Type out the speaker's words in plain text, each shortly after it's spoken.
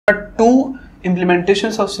are two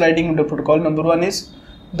implementations of sliding window protocol. Number one is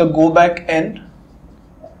the go back N,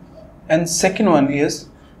 and second one is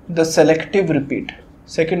the selective repeat.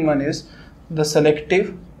 Second one is the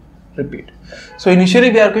selective repeat. So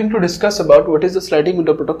initially we are going to discuss about what is the sliding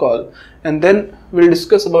window protocol, and then we'll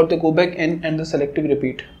discuss about the go back N and the selective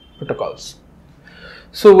repeat protocols.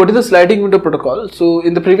 So what is the sliding window protocol? So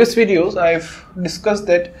in the previous videos I've discussed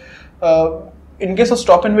that in case of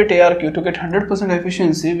stop and wait ARQ, to get 100%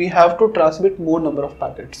 efficiency, we have to transmit more number of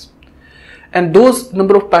packets, and those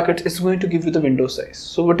number of packets is going to give you the window size.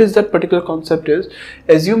 So what is that particular concept is,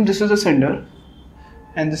 assume this is the sender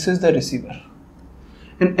and this is the receiver,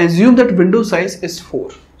 and assume that window size is 4.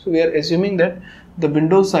 So we are assuming that the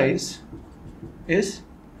window size is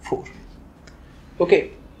 4.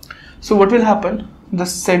 Okay, so what will happen? The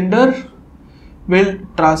sender will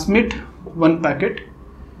transmit one packet,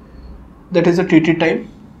 that is a TT time.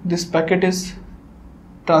 This packet is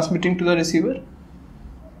transmitting to the receiver.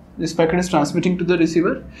 This packet is transmitting to the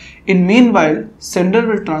receiver. In meanwhile, sender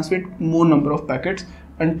will transmit more number of packets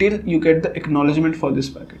until you get the acknowledgement for this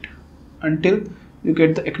packet. Until you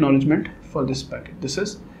get the acknowledgement for this packet. This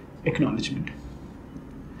is acknowledgement.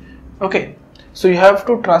 Okay, so you have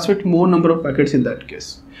to transmit more number of packets in that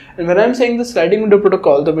case. And when I am saying the sliding window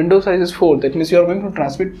protocol, the window size is 4. That means you are going to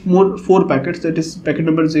transmit more 4 packets. That is packet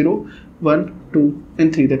number 0, 1, 2,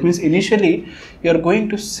 and 3. That means initially you are going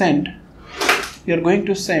to send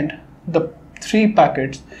the 3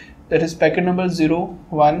 packets. That is packet number 0,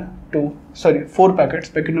 1, 2. Sorry, 4 packets.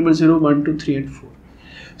 Packet number 0, 1, 2, 3, and 4.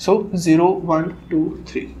 So 0, 1, 2,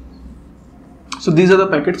 3. So these are the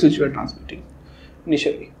packets which we are transmitting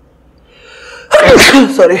initially.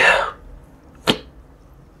 Sorry.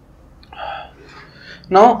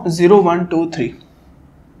 Now 0, 1, 2, 3.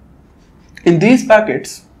 In these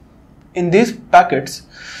packets,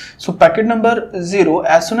 so packet number 0,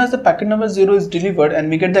 as soon as the packet number 0 is delivered and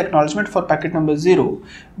we get the acknowledgement for packet number 0,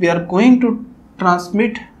 we are going to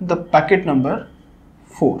transmit the packet number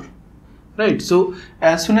 4. Right, so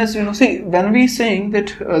as soon as see, when we saying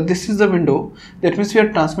that this is the window, that means we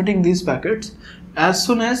are transmitting these packets. As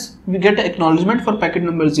soon as we get acknowledgement for packet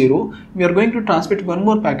number 0, we are going to transmit one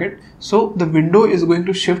more packet. So the window is going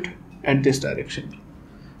to shift at this direction.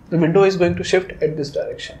 The window is going to shift at this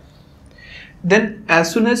direction. Then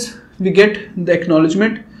as soon as we get the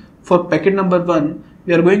acknowledgement for packet number 1,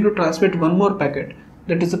 we are going to transmit one more packet,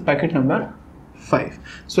 that is the packet number 5.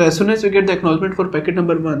 So as soon as we get the acknowledgement for packet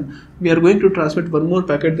number 1, we are going to transmit one more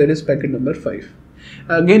packet, that is packet number 5.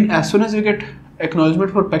 Again, as soon as we get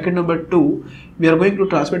acknowledgement for packet number 2, we are going to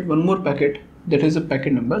transmit one more packet, that is a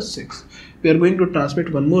packet number 6. We are going to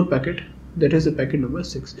transmit one more packet, that is a packet number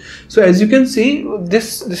 6. So as you can see,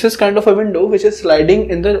 this is kind of a window which is sliding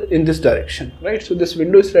in this direction, right? So this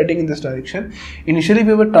window is sliding in this direction. Initially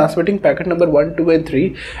we were transmitting packet number 1, 2, and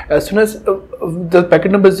 3. As soon as the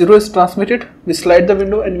packet number 0 is transmitted, we slide the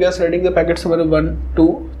window and we are sliding the packets number 1,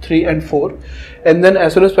 2, 3, and 4. And then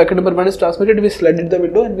as soon as packet number 1 is transmitted, we slided the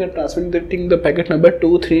window and we are transmitting the packet number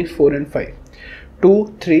 2, 3, 4, and 5.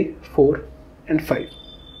 2, 3, 4, and 5.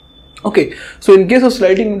 Okay, so in case of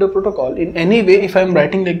sliding window protocol, in any way, if I am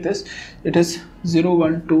writing like this, it is 0,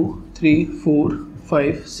 1, 2, 3, 4,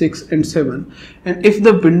 5, 6, and 7. And if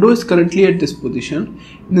the window is currently at this position,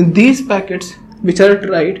 then these packets which are at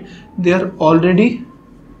right, they are already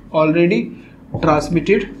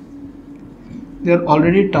transmitted. They are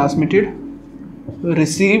already transmitted,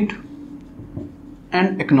 received,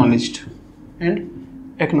 and acknowledged.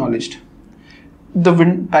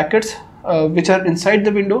 The packets which are inside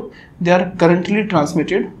the window, they are currently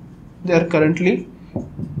transmitted.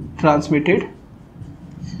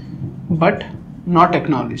 But not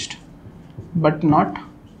acknowledged.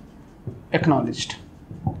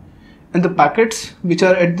 And the packets which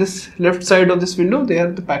are at this left side of this window, they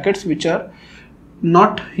are the packets which are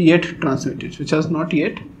not yet transmitted.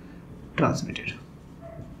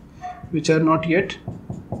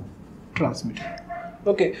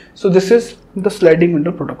 Okay, so this is the sliding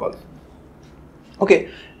window protocol. Okay,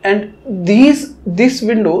 and this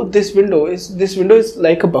window is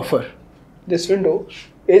like a buffer. This window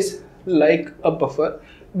is like a buffer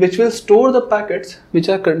which will store the packets which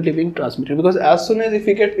are currently being transmitted, because as soon as if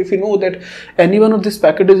we know that any one of this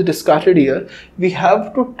packet is discarded here, we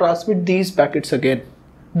have to transmit these packets again.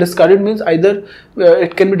 Discarded means either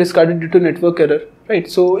it can be discarded due to network error, right?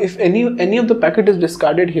 So if any of the packet is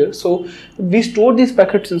discarded here, so we store these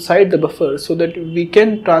packets inside the buffer so that we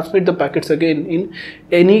can transmit the packets again in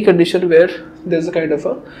any condition where there's a kind of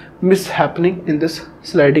a miss happening in this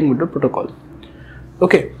sliding window protocol.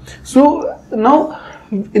 Okay, so now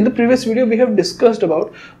in the previous video we have discussed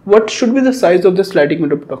about what should be the size of the sliding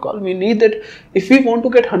window protocol. We need that if we want to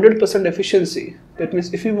get 100% efficiency, that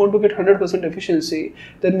means if we want to get 100% efficiency,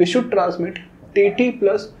 then we should transmit TT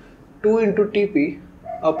plus 2 into TP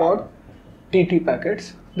upon TT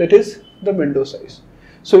packets, that is the window size.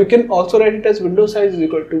 So we can also write it as window size is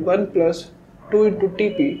equal to 1 plus 2 into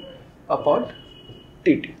TP upon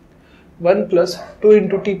TT. 1 plus 2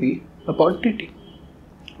 into TP upon TT.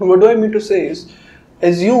 What do I mean to say is,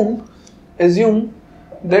 assume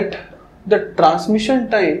that the transmission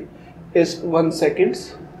time is 1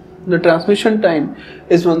 second. The transmission time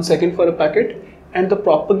is 1 second for a packet, and the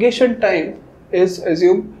propagation time is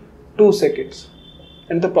assume 2 seconds.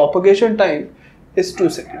 And the propagation time is 2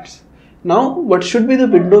 seconds. Now, what should be the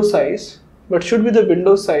window size? What should be the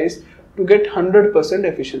window size to get 100%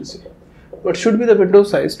 efficiency? What should be the window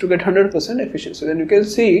size to get 100% efficiency? Then you can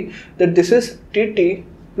see that this is TT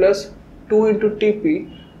plus 2 into TP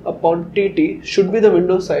upon TT should be the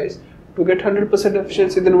window size to get 100%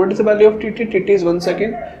 efficiency. Then what is the value of TT? TT is 1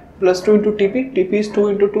 second plus 2 into TP. TP is 2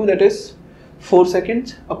 into 2, that is 4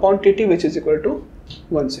 seconds upon TT, which is equal to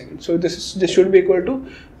 1 second. So this should be equal to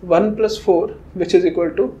 1 plus 4, which is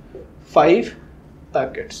equal to 5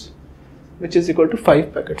 packets. Which is equal to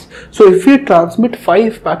 5 packets. So if we transmit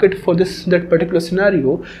 5 packets for that particular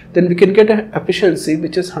scenario, then we can get an efficiency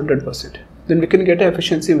which is 100%. Then we can get an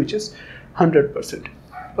efficiency which is 100%.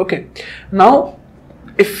 Okay. Now,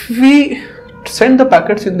 if we send the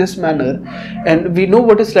packets in this manner and we know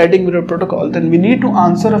what is sliding window protocol, then we need to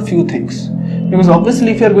answer a few things. Because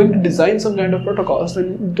obviously if you are going to design some kind of protocols,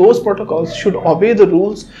 then those protocols should obey the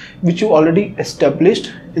rules which you already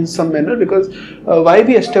established in some manner. Because why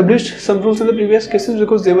we established some rules in the previous cases?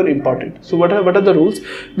 Because they were important. So what are the rules?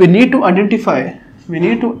 We need to identify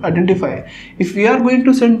if we are going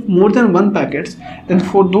to send more than 1 packets, then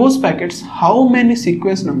for those packets how many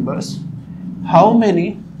sequence numbers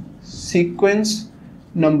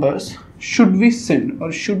should we send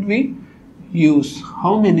or should we use?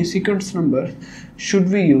 How many sequence numbers should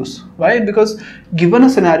we use? Why? Because given a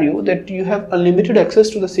scenario that you have unlimited access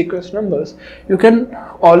to the sequence numbers, you can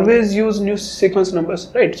always use new sequence numbers,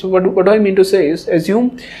 right? So what I mean to say is,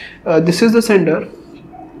 assume this is the sender,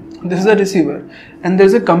 this is the receiver, and there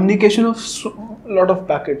is a communication of a lot of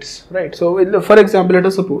packets, right? So for example, let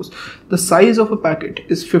us suppose the size of a packet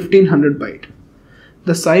is 1500 byte.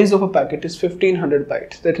 The size of a packet is 1500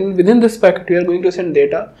 bytes. That means within this packet you are going to send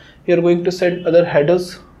data, you are going to send other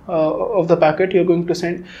headers of the packet, you are going to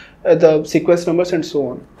send the sequence numbers and so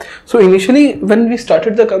on. So initially when we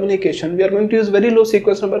started the communication, we are going to use very low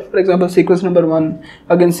sequence number, for example sequence number 1,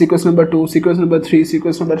 again sequence number 2, sequence number 3,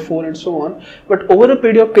 sequence number 4 and so on. But over a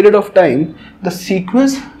period of time, the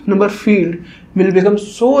sequence number field will become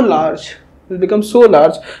so large, then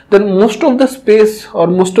most of the space or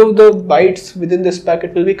most of the bytes within this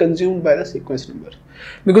packet will be consumed by the sequence number,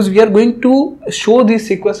 because we are going to show this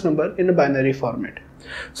sequence number in a binary format.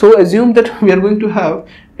 So assume that we are going to have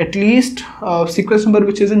at least sequence number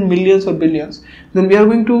which is in millions or billions. Then we are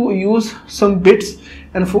going to use some bits,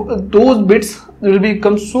 and for those bits will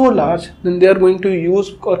become so large, then they are going to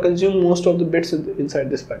use or consume most of the bits inside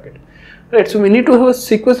this packet. Right, so we need to have a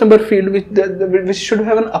sequence number field which should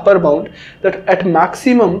have an upper bound, that at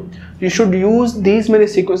maximum you should use these many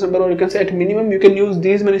sequence numbers, or you can say at minimum you can use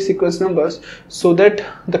these many sequence numbers, so that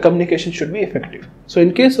the communication should be effective. So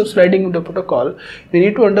in case of sliding window protocol, we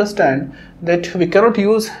need to understand that we cannot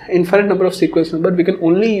use infinite number of sequence number, we can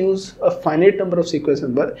only use a finite number of sequence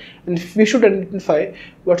number, and we should identify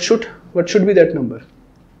what should be that number.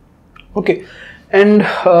 Okay, and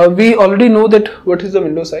we already know that what is the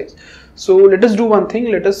window size. So let us do one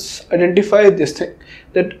thing, let us identify this thing,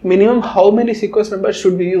 that minimum how many sequence numbers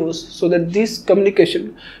should we use so that this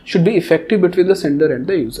communication should be effective between the sender and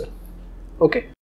the user. Okay.